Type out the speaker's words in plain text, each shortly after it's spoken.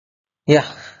Yeah,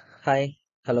 hi,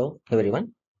 hello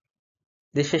everyone.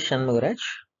 This is Shanmugaraj.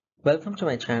 Welcome to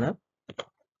my channel.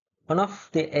 One of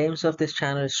the aims of this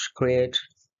channel is to create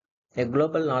a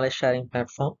global knowledge sharing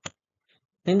platform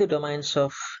in the domains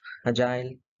of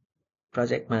agile,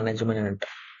 project management, and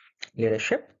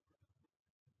leadership.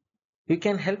 You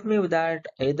can help me with that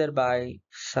either by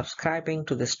subscribing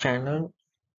to this channel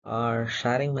or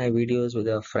sharing my videos with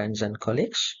your friends and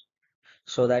colleagues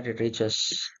so that it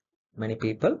reaches many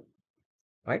people,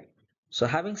 right? So,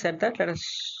 having said that, let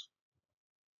us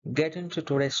get into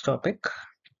today's topic.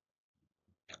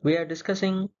 We are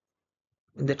discussing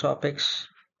the topics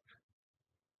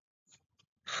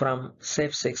from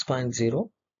SAFe 6.0.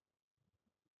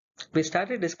 We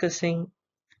started discussing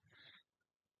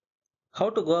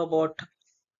how to go about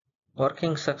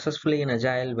working successfully in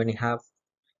Agile when you have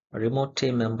remote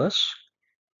team members.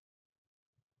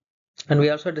 And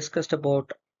we also discussed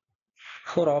about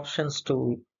four options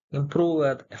to improve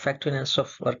the effectiveness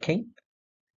of working.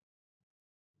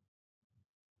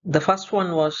 The first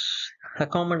one was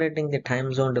accommodating the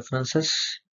time zone differences.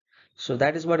 So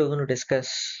that is what we're going to discuss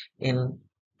in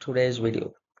today's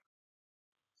video.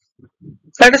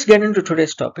 Let us get into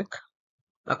today's topic,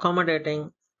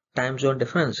 accommodating time zone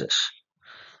differences.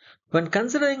 When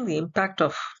considering the impact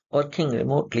of working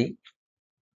remotely,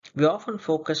 we often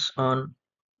focus on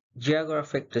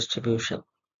geographic distribution.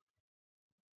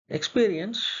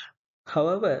 Experience,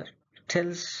 however,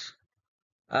 tells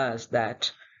us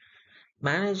that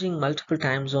managing multiple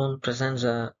time zones presents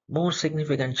a more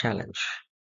significant challenge.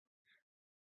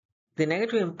 The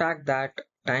negative impact that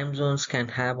time zones can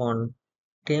have on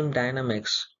team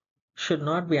dynamics should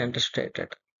not be understated.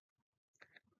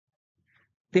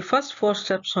 The first four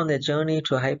steps on the journey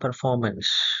to high performance,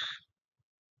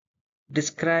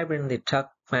 described in the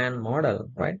Tuckman model,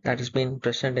 right, that has been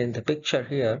presented in the picture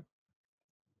here,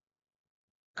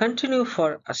 continue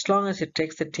for as long as it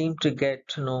takes the team to get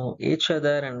to know each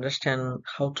other and understand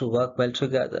how to work well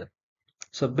together.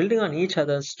 So, building on each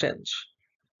other's strengths.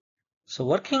 So,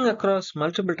 working across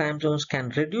multiple time zones can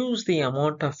reduce the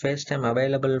amount of face time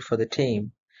available for the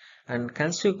team, and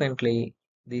consequently,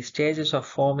 the stages of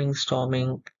forming,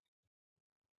 storming,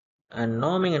 and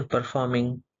norming and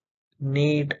performing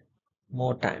need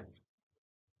more time,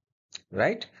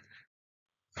 right?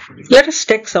 Let us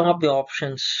take some of the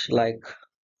options like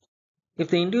if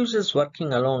the individual is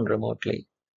working alone remotely,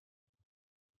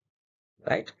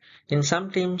 right? In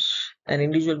some teams, an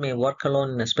individual may work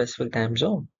alone in a specific time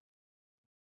zone.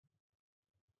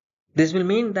 This will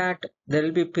mean that there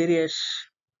will be periods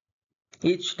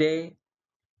each day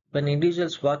when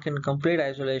individuals work in complete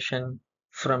isolation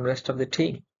from rest of the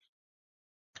team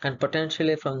and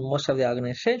potentially from most of the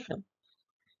organization.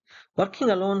 Working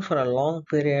alone for a long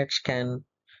periods can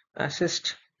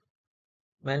assist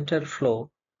mental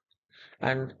flow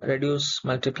and reduce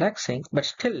multiplexing, but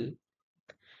still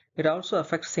it also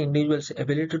affects the individual's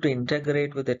ability to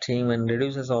integrate with the team and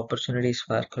reduces opportunities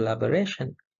for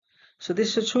collaboration. So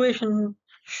this situation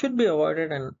should be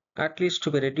avoided and at least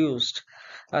to be reduced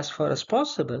as far as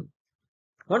possible.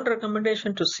 One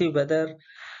recommendation to see whether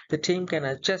the team can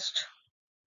adjust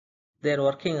their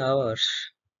working hours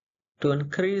to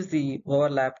increase the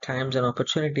overlap times and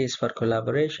opportunities for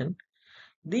collaboration.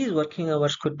 These working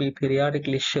hours could be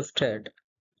periodically shifted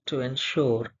to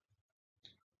ensure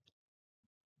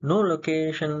no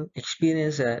location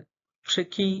experience a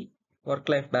tricky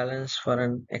work-life balance for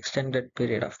an extended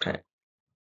period of time,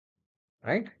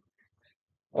 right?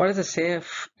 What is a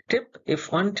safe tip?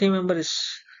 If one team member is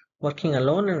working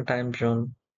alone in a time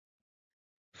zone,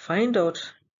 find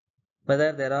out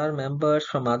whether there are members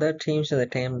from other teams in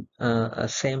the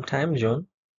same time zone.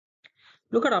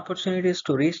 Look at opportunities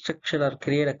to restructure or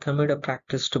create a commuter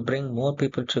practice to bring more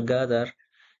people together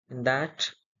in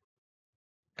that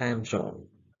time zone,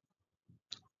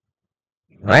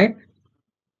 right?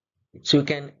 So you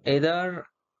can either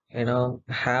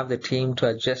have the team to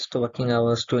adjust the working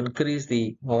hours to increase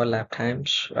the overlap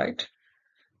times, right?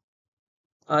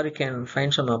 Or you can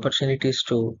find some opportunities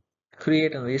to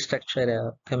create and restructure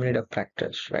a community of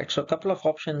practice, right? So a couple of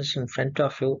options in front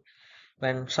of you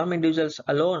when some individuals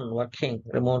alone working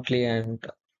remotely and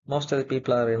most of the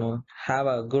people are have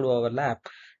a good overlap,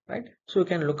 right? So you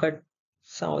can look at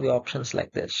some of the options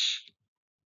like this.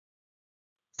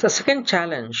 The second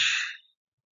challenge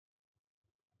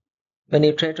when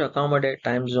you try to accommodate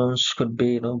time zones could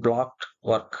be blocked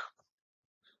work.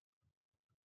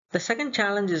 The second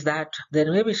challenge is that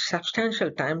there may be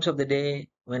substantial times of the day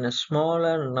when a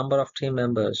smaller number of team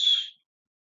members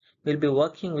will be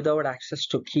working without access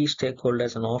to key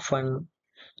stakeholders and often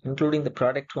including the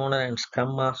product owner and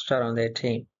scrum master on their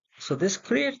team. So this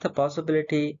creates the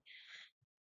possibility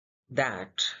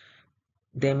that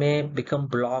they may become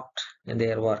blocked in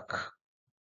their work.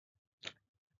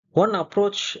 One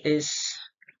approach is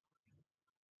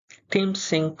team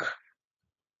sync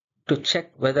to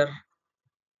check whether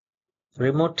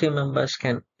remote team members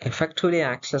can effectively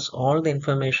access all the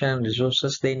information and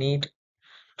resources they need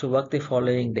to work the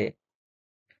following day.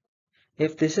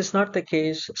 If this is not the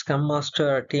case, Scrum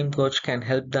Master or Team Coach can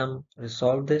help them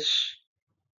resolve this.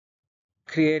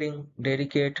 Creating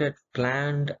dedicated,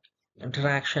 planned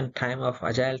interaction time of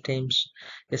Agile teams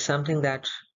is something that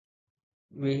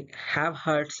we have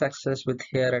had success with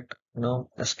here at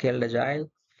a Scaled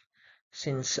Agile,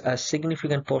 since a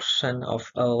significant portion of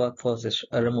our workforce is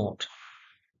remote.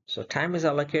 So time is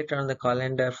allocated on the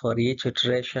calendar for each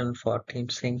iteration for team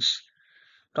syncs.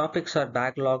 Topics are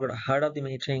backlogged ahead of the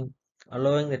meeting,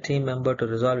 allowing the team member to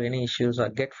resolve any issues or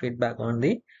get feedback on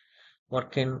the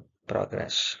work in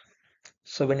progress.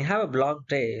 So when you have a block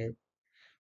day,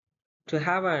 to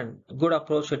have a good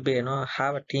approach would be,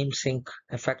 have a team sync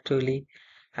effectively,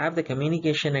 have the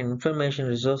communication and information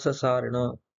resources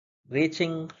are,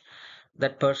 reaching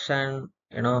that person,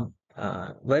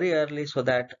 very early so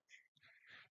that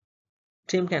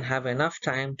team can have enough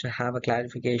time to have a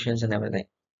clarifications and everything,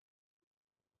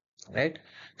 right?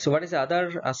 So what is the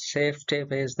other safe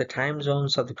tip is the time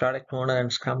zones of the product owner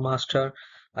and scrum master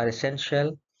are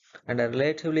essential, and a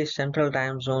relatively central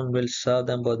time zone will serve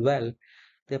them both well.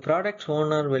 The product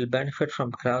owner will benefit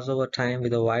from crossover time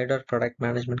with a wider product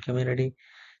management community.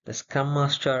 The scrum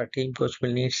master or team coach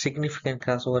will need significant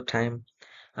crossover time,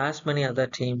 as many other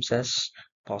teams as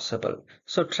possible.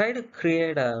 So try to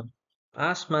create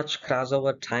as much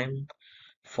crossover time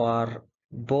for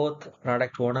both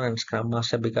product owner and scrum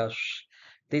master, because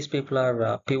these people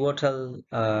are pivotal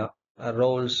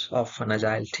roles of an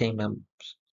agile team.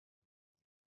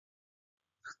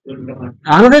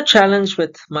 Another challenge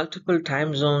with multiple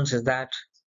time zones is that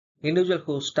individuals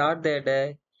who start their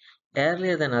day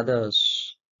earlier than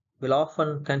others will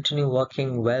often continue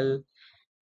working well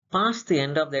past the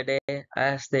end of their day,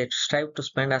 as they strive to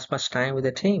spend as much time with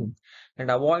the team and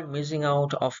avoid missing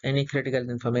out of any critical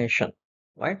information,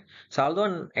 right? So although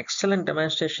an excellent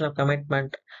demonstration of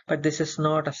commitment, but this is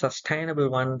not a sustainable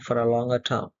one for a longer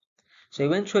term. So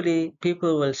eventually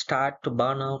people will start to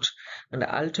burn out, and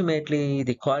ultimately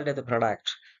the quality of the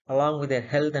product along with their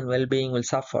health and well-being will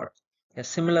suffer. A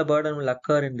similar burden will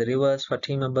occur in the reverse for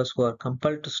team members who are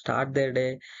compelled to start their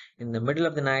day in the middle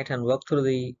of the night and work through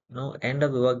the end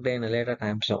of the workday in a later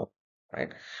time zone.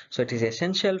 Right. So it is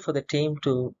essential for the team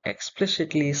to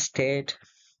explicitly state,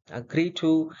 agree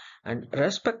to, and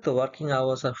respect the working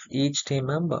hours of each team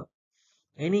member.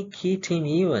 Any key team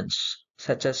events,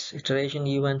 such as iteration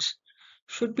events,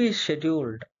 should be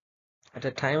scheduled at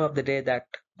a time of the day that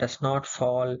does not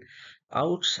fall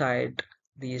outside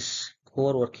these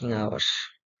core working hours,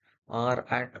 or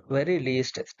at very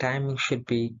least, the timing should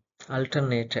be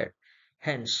alternated.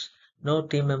 Hence, no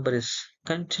team member is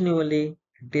continually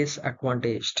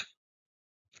disadvantaged.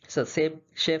 So, same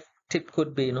chef tip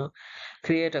could be,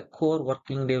 create a core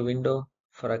working day window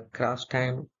for a cross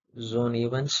time zone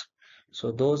events.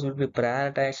 So those will be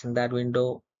prioritized in that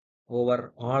window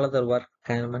over all other work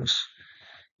requirements.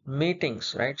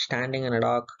 Meetings, right? Standing and ad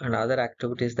hoc and other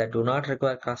activities that do not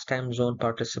require cross time zone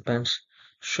participants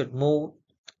should move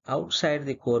outside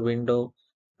the core window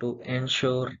to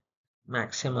ensure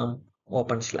maximum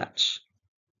open slots,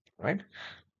 right?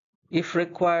 If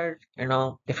required,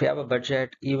 if you have a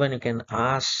budget, even you can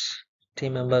ask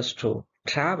team members to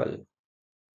travel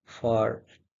for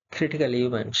critical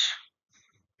events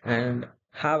and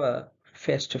have a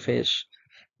face to face,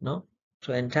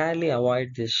 to entirely avoid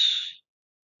this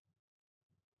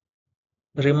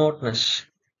remoteness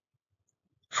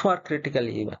for critical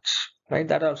events, right?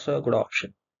 That also a good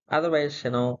option. Otherwise,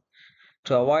 to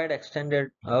avoid extended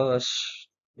hours,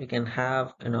 we can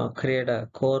have, create a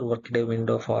core workday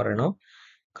window for,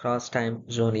 cross time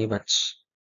zone events.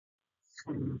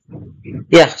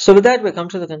 Yeah, so with that, we come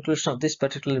to the conclusion of this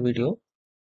particular video.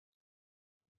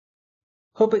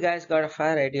 Hope you guys got a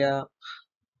fair idea.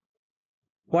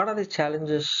 What are the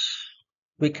challenges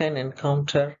we can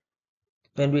encounter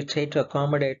when we try to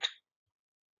accommodate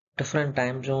different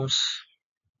time zones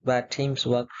where teams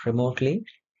work remotely?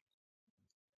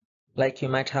 Like you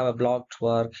might have a blocked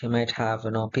work, you might have,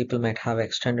 people might have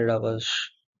extended hours,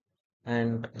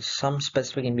 and some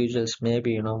specific individuals may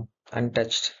be,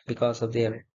 untouched because of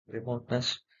their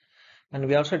remoteness. And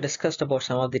we also discussed about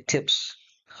some of the tips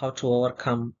how to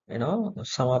overcome,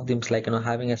 some of them, like,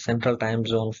 having a central time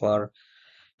zone for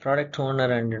product owner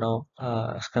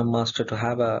and, scrum master to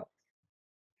have a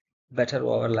better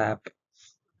overlap,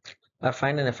 or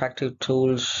find an effective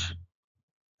tools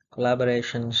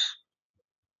collaborations,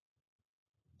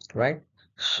 right?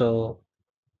 So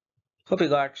hope you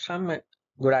got some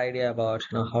good idea about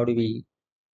how do we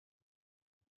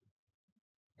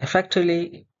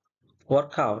effectively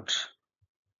work out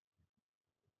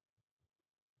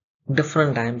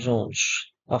different time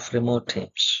zones of remote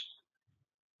teams,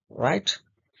 right?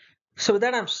 So with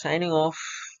that, I'm signing off.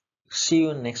 See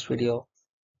you in next video.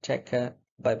 Take care.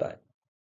 Bye bye.